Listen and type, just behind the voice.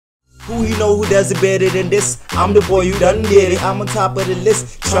Who you know who does it better than this? I'm the boy you done did it. I'm on top of the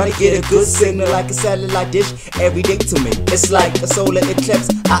list, trying to get a good signal like a satellite dish. Every day to me, it's like a solar eclipse.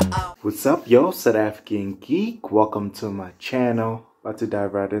 What's up, yo? s.a.geek. Welcome to my channel. About to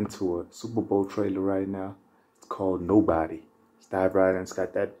dive right into a Super Bowl trailer right now. It's called Nobody. Let's dive right in. It's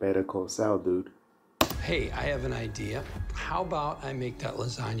got that Better Call Saul dude. Hey, I have an idea. How about I make that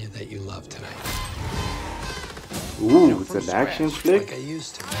lasagna that you love tonight? Ooh, it's an action flick. Like I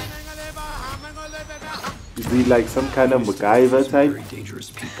used to. Is he like some kind of MacGyver type? Very dangerous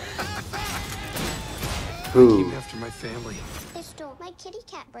people. Who? Keep after my family. They stole my kitty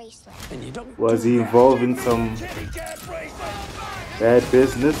cat bracelet. And you don't. Was he involved in some bad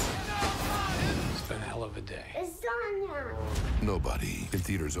business? It's been a hell of a day. Lasagna. Nobody. In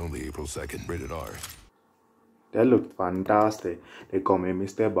theaters only April 2nd. Rated R. That looked fantastic. They call me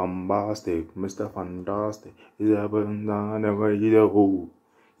Mr. Bombastic, Mr. Fantastic. Is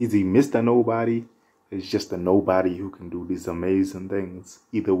he Mr. Nobody? It's just a nobody who can do these amazing things.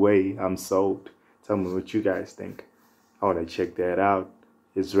 Either way, I'm sold. Tell me what you guys think. I want to check that out.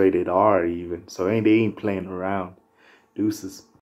 It's rated R even, so they ain't playing around. Deuces.